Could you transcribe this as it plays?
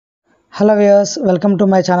Hello viewers, welcome to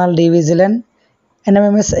my channel DVZLN.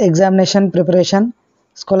 NMMS examination preparation,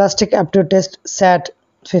 Scholastic Aptitude Test SAT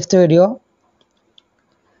 5th video.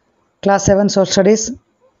 Class 7 Social Studies,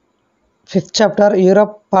 5th chapter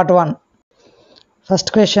Europe Part 1.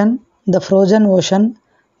 First question, the frozen ocean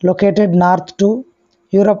located north to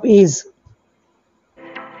Europe is?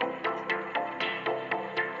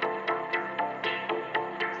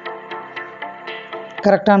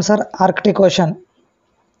 Correct answer, Arctic Ocean.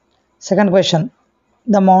 Second question,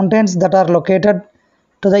 the mountains that are located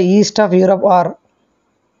to the east of Europe are?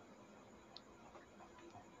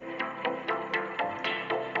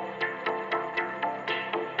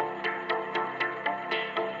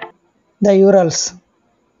 The Urals.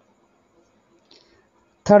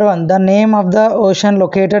 Third one, the name of the ocean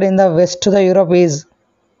located in the west to the Europe is?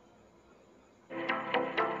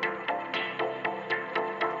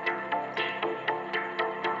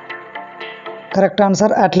 Correct answer,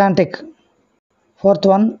 Atlantic. Fourth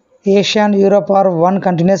one, Asia and Europe are one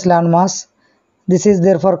continuous landmass. This is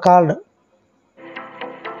therefore called?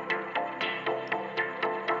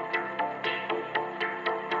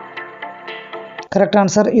 Correct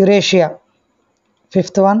answer, Eurasia.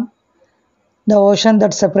 Fifth one, the ocean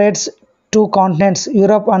that separates two continents,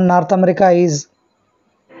 Europe and North America, is?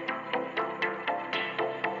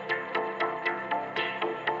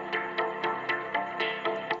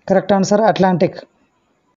 Correct answer, Atlantic.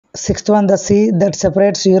 Sixth one, the sea that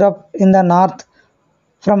separates Europe in the north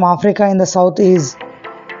from Africa in the south is?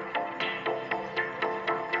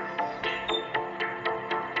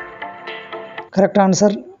 Correct answer,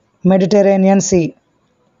 Mediterranean Sea.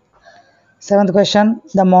 Seventh question,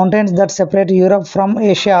 the mountains that separate Europe from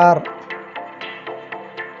Asia are?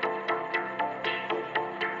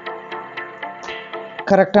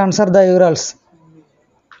 Correct answer, the Urals.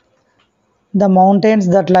 The mountains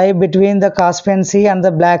that lie between the Caspian Sea and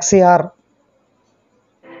the Black Sea are?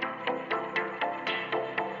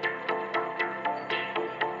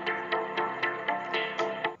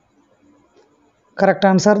 Correct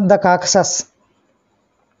answer, the Caucasus.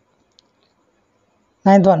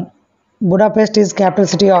 Ninth one, Budapest is capital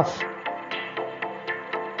city of?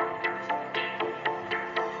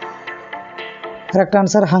 Correct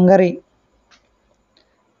answer, Hungary.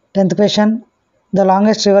 10th question, the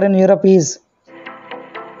longest river in Europe is?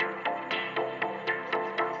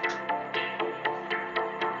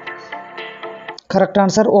 Correct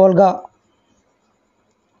answer, Volga.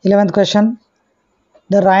 11th question,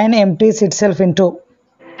 the Rhine empties itself into?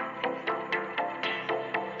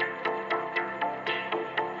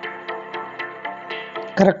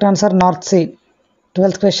 Correct answer, North Sea.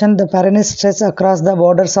 12th question, the Pyrenees stretch across the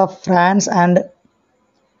borders of France and?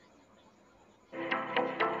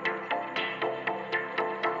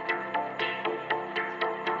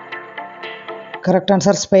 Correct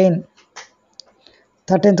answer, Spain.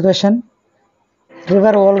 13th question,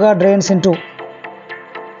 river Volga drains into?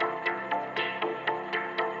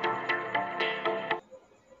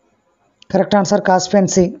 Correct answer, Caspian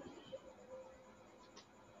Sea.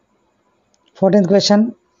 14th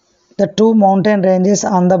question, the two mountain ranges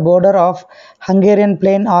on the border of Hungarian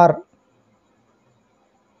plain are?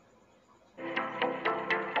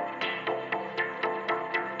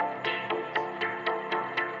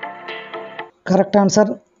 Correct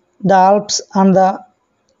answer, the Alps and the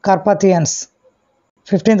Carpathians.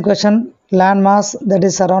 15th question, landmass that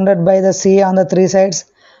is surrounded by the sea on the three sides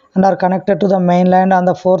and are connected to the mainland on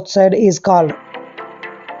the fourth side is called?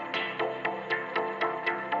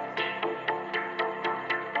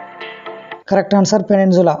 Correct answer,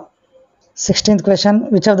 peninsula. 16th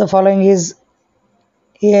question, which of the following is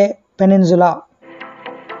a peninsula?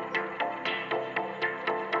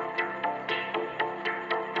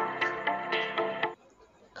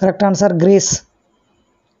 Correct answer, Greece.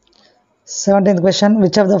 17th question,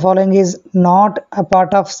 which of the following is not a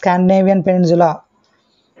part of Scandinavian Peninsula?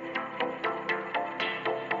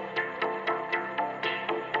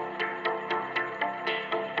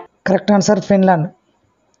 Correct answer, Finland.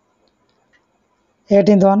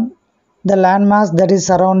 18th one, the landmass that is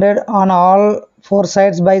surrounded on all four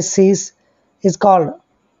sides by seas is called?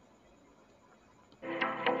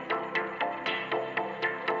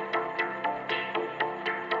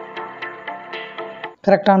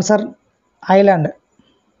 Correct answer, island.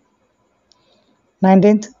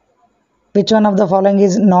 19th, which one of the following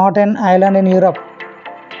is not an island in Europe?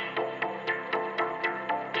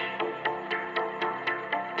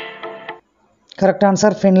 Correct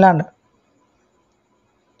answer, Finland.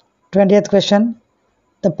 20th question,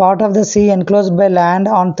 the part of the sea enclosed by land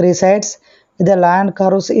on three sides with the land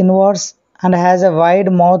curves inwards and has a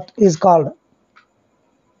wide mouth is called?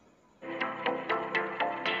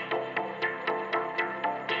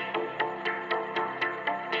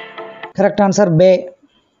 Correct answer, bay.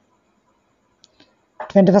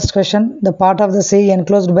 21st question. The part of the sea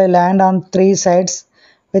enclosed by land on three sides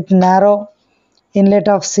with narrow inlet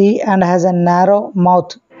of sea and has a narrow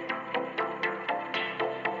mouth.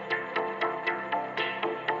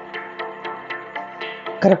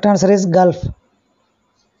 Correct answer is Gulf.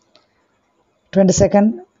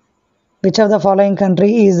 22nd. Which of the following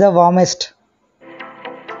country is the warmest?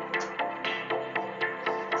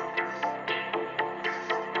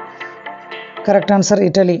 Correct answer,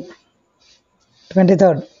 Italy.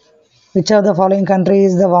 23rd. Which of the following country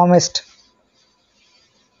is the warmest?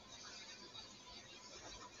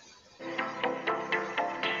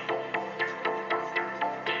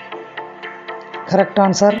 Correct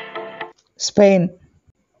answer, Spain.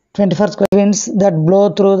 21st question. Winds that blow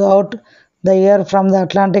throughout the year from the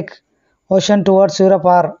Atlantic Ocean towards Europe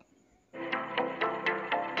are?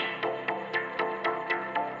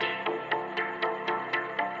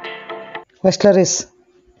 Westerlies.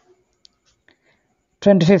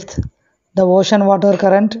 25th. The ocean water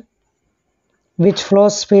current which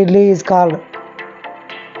flows speedily is called?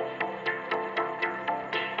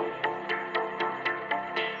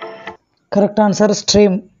 Correct answer,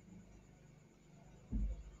 stream.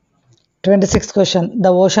 26th question. The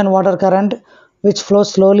ocean water current which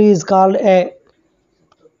flows slowly is called a?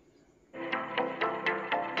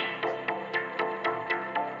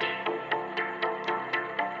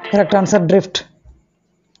 Correct answer, drift.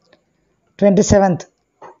 27th.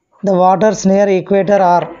 The waters near equator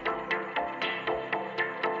are?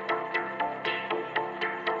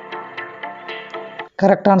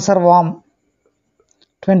 Correct answer, warm.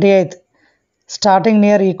 28th. Starting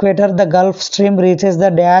near equator, the Gulf Stream reaches the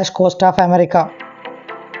dash coast of America.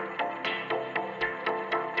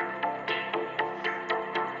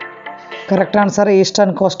 Correct answer,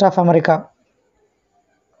 eastern coast of America.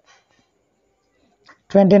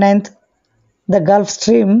 29th. The Gulf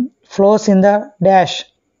Stream flows in the dash.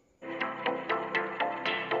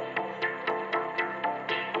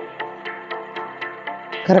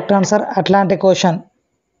 Correct answer, Atlantic Ocean.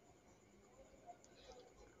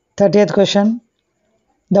 30th question.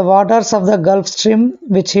 The waters of the Gulf Stream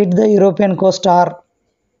which hit the European coast are?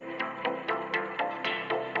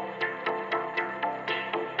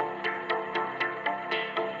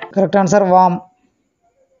 Correct answer, warm.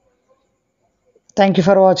 Thank you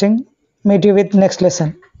for watching. Meet you with next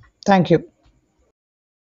lesson. Thank you.